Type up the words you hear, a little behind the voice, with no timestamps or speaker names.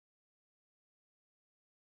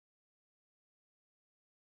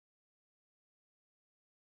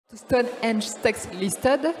Stonehenge Stakes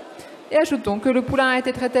Listed. Et ajoutons que le poulain a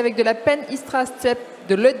été traité avec de la Pen-Istra Step,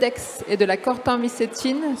 de l'Eudex et de la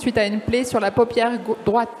cortimissétine suite à une plaie sur la paupière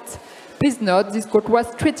droite. Please note, this coat was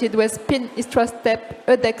treated with Pen-Istra Step,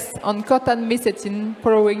 Eudex and cortimissétine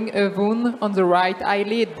following a wound on the right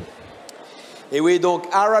eyelid. Et oui, donc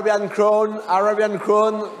Arabian Crown.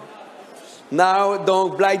 Now,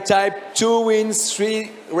 donc Black Type, 2 wins, 3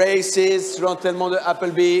 races sur l'entraînement de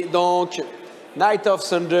Appleby. Donc, Night of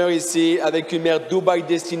Thunder ici, avec une mère Dubai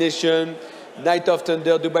Destination. Night of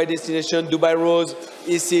Thunder, Dubai Destination, Dubai Rose.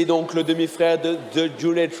 Ici, donc, le demi-frère de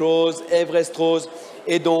Juliette Rose, Everest Rose.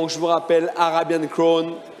 Et donc, je vous rappelle, Arabian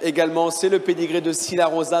Crown également. C'est le pédigré de Silla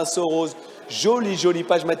Rosa Rose. Jolie, jolie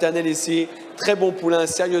page maternelle ici. Très bon poulain,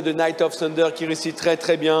 sérieux de Night of Thunder qui réussit très,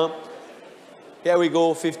 très bien. Here we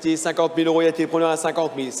go, 50, 50 000 euros, il a été preneur à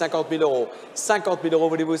 50 000, 50 000 euros. 50 000 euros,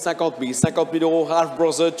 voulez-vous 50 000, 50 000 euros, Half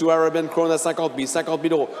Brother to Arabian Crown à 50 000, 50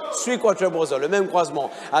 000 euros. 3/4 Brother, le même croisement,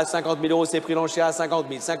 à 50 000 euros, c'est pris l'enchère à 50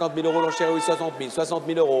 000, 50 000 euros, l'enchère oui, 60 000, 60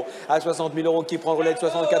 000 euros, à 60 000 euros, qui prend le relais de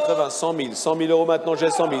 60, 80, 100 000, 100 000 euros maintenant, j'ai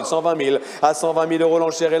 100 000, 120 000, à 120 000 euros,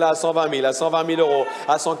 l'enchère est là, à 120 000, à 120 000 euros,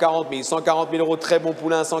 à 140 000, 140 000 euros, très bon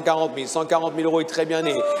poulain, 140 000, 140 000 euros, est très bien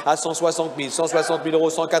né, à 160 000, 160 000 euros,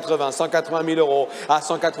 180, 180 000 euros, à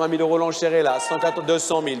 180 000 euros, l'enchère est là,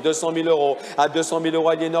 200 000, 200 000 euros, à 200 000 euros,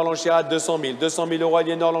 Aliénor, l'enchère à 200 000, 200 000 euros,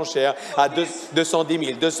 Aliénor, l'enchère à 210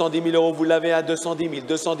 000, 210 000 euros, vous l'avez à 210 000,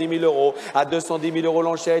 210 000 euros, à 210 000 euros,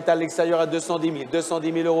 l'enchère est à l'extérieur à 210 000,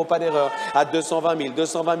 210 000 euros, pas d'erreur, à 220 000,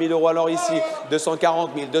 220 000 euros, alors ici,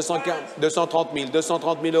 240 000, 230 000,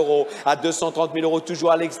 230 000 euros, à 230 000 euros,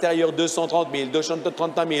 toujours à l'extérieur, 230 000,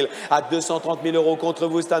 231 000, à 230 000 euros contre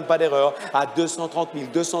vous, Stan, pas d'erreur, à 230 000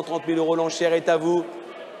 euros, l'enchère est à vous.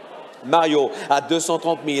 Mario at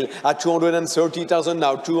 230 000, at 230,000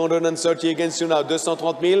 now, 230 against you now,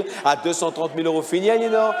 230 000, à 230 000 euros, fini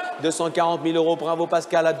Aliénor, 240 000 euros, bravo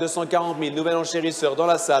Pascal, à 240 000, nouvel enchérisseur dans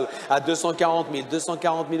la salle, à 240 000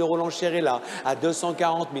 euros, l'enchère est là, à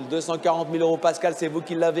 240 000 euros, Pascal, c'est vous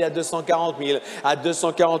qui l'avez à 240 000, à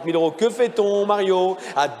 240 000 euros, que fait-on Mario,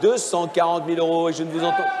 à 240 000 euros, et je ne vous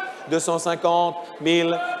entends, 250 000,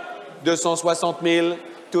 260 000,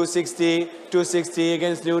 260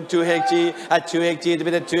 against you, 280, at 280, a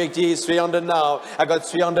bit at 280, 300 now. I got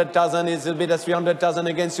 300,000, it's a bit at 300,000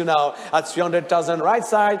 against you now. At 300,000 right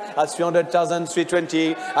side, at 300,000,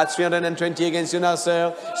 320, at 320 against you now,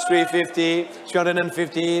 sir. 350,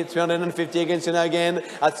 350 against you now again.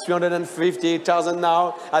 At 350,000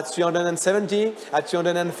 now, at 370, at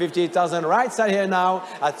 350,000 right side here now.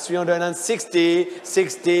 At 360,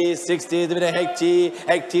 60, it's a bit of hecty,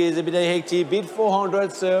 is a bit of hecty, beat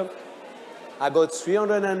 400, sir. I got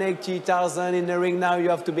 380,000 in the ring now. You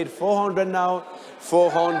have to bid 400 now.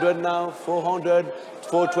 400 now. 400.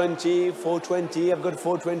 420. 420. I've got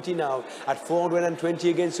 420 now. At 420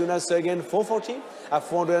 against you now, sir. Again, 440. At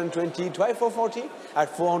 420. Try 440.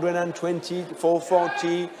 At 420.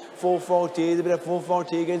 440. 440. Is a bit of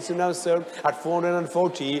 440 against you now, sir. At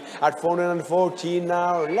 440. At 440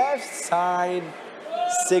 now. Left side.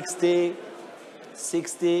 60.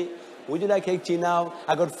 60. Would you like 80 now?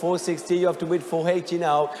 I got 460. You have to bid 480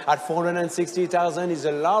 now. At 460,000 is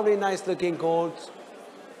a lovely, nice looking coat.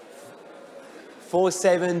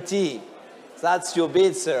 470. That's your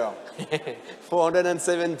bid, sir.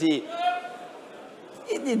 470.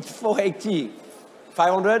 It did 480.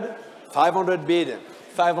 500? 500 bid.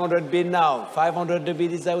 500 bid now. 500 the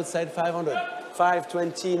bid is outside 500.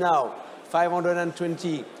 520 now.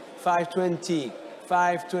 520. 520.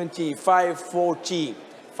 520. 540.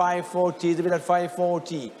 540 is a bit at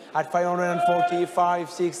 540. At 540,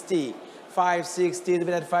 560. 560 is a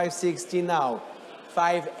bit at 560 now.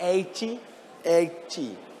 580,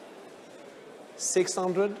 80.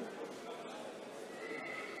 600.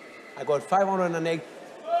 I got 508.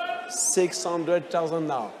 600,000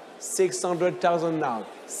 now. 600,000 now.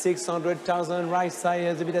 600,000 right side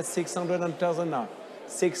is a bit at 600,000 now.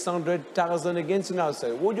 600,000 against you now,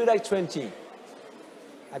 sir. Would you like 20?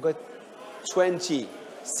 I got 20.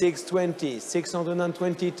 620,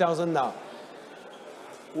 620,000 now.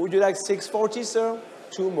 Would you like 640, sir?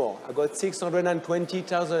 Two more. I got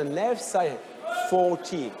 620,000 left side.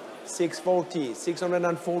 40, 640,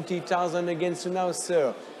 640,000 against you now,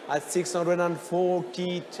 sir. At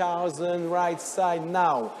 640,000 right side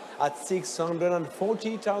now. At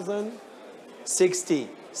 640,000, 60,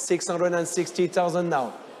 660,000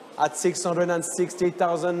 now. At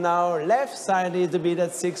 660,000 now. Left side is the bid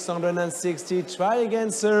at 660. Try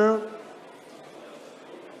again, sir.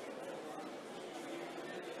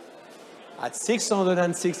 At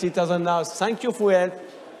 660,000 now. Thank you for help.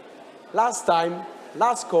 Last time,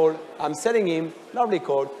 Last call. I'm selling him. Lovely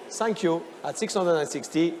call. Thank you. At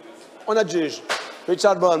 660. On adjuge.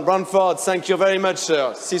 Richard Brown, Blandford, thank you very much,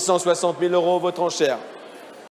 sir. 660 000 €, votre enchère.